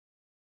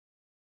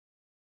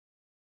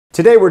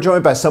Today we're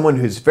joined by someone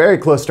who's very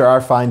close to our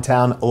fine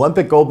town,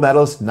 Olympic gold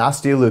medalist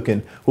Nastia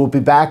Liukin, who will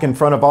be back in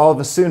front of all of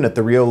us soon at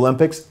the Rio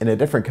Olympics in a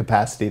different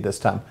capacity this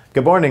time.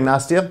 Good morning,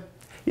 Nastia.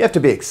 You have to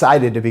be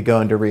excited to be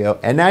going to Rio,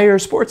 and now you're a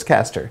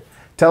sportscaster.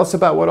 Tell us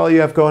about what all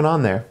you have going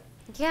on there.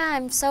 Yeah,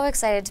 I'm so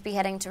excited to be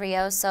heading to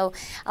Rio. So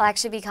I'll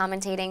actually be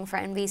commentating for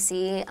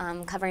NBC,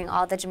 covering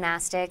all the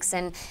gymnastics.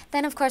 And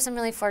then, of course, I'm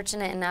really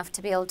fortunate enough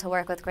to be able to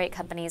work with great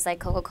companies like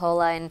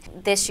Coca-Cola. And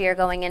this year,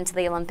 going into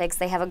the Olympics,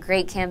 they have a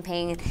great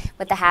campaign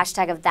with the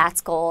hashtag of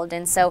That's Gold.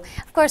 And so,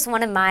 of course,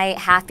 one of my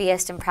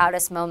happiest and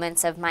proudest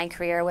moments of my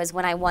career was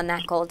when I won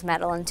that gold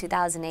medal in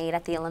 2008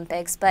 at the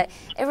Olympics. But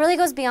it really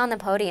goes beyond the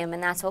podium,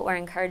 and that's what we're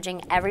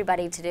encouraging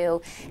everybody to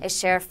do, is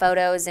share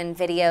photos and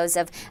videos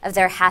of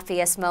their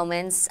happiest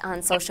moments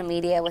on social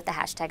media with the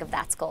hashtag of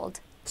That's Gold.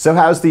 So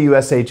how's the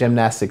USA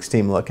gymnastics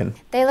team looking?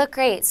 They look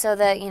great. So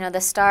the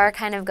star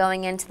kind of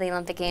going into the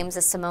Olympic Games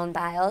is Simone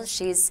Biles.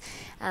 She's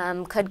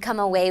could come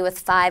away with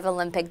 5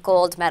 Olympic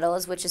gold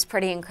medals, which is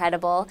pretty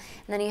incredible.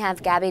 And then you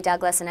have Gabby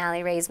Douglas and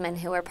Aly Raisman,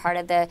 who were part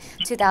of the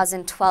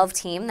 2012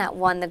 team that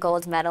won the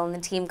gold medal in the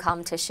team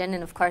competition.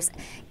 And of course,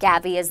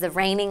 Gabby is the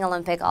reigning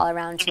Olympic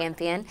all-around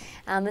champion.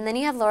 And then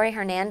you have Lori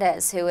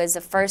Hernandez, who is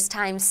a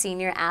first-time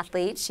senior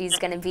athlete. She's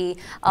going to be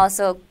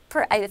also,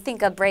 I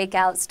think, a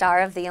breakout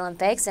star of the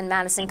Olympics, and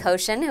Madison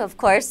Koshin, who of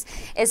course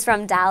is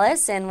from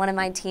Dallas and one of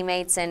my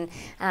teammates, and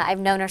I've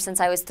known her since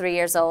I was 3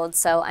 years old,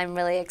 so I'm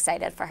really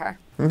excited for her.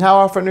 And how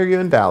often are you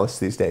in Dallas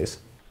these days?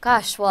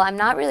 Gosh, well, I'm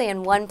not really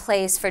in one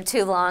place for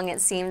too long,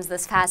 it seems,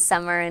 this past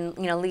summer and,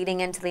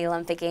 leading into the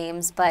Olympic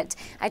Games. But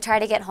I try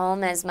to get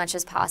home as much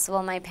as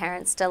possible. My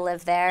parents still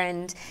live there,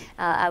 and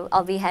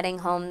I'll be heading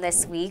home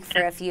this week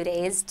for a few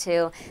days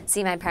to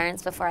see my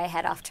parents before I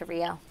head off to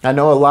Rio. I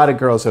know a lot of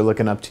girls are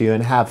looking up to you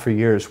and have for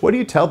years. What do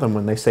you tell them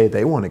when they say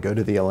they want to go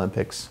to the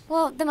Olympics?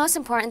 Well, the most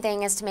important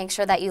thing is to make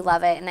sure that you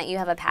love it and that you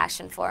have a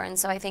passion for. And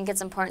so I think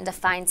it's important to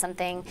find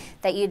something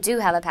that you do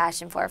have a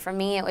passion for. For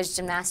me, it was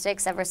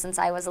gymnastics ever since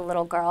I was a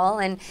little girl.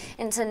 And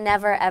to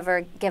never,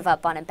 ever give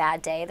up on a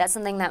bad day. That's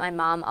something that my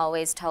mom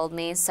always told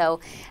me. So,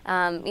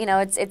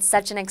 it's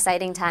such an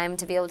exciting time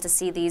to be able to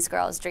see these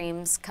girls'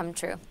 dreams come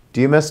true.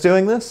 Do you miss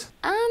doing this?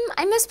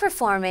 I miss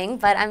performing,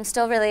 but I'm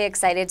still really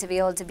excited to be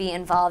able to be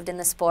involved in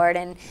the sport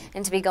and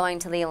to be going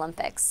to the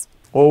Olympics.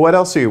 Well, what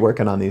else are you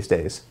working on these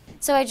days?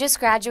 So I just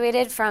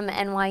graduated from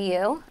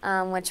NYU,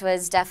 which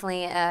was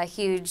definitely a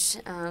huge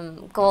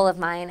goal of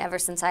mine ever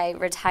since I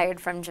retired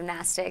from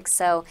gymnastics.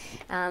 So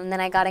then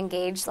I got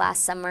engaged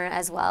last summer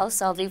as well.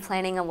 So I'll be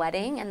planning a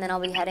wedding, and then I'll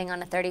be heading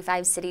on a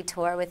 35-city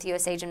tour with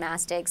USA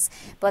Gymnastics,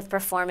 both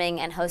performing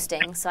and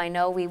hosting. So I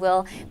know we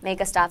will make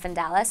a stop in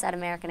Dallas at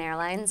American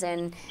Airlines,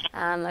 and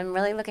I'm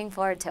really looking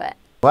forward to it.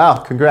 Wow,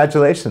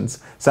 congratulations.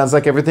 Sounds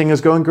like everything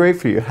is going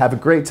great for you. Have a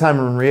great time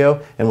in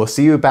Rio, and we'll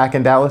see you back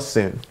in Dallas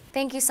soon.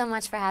 Thank you so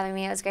much for having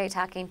me. It was great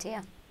talking to you.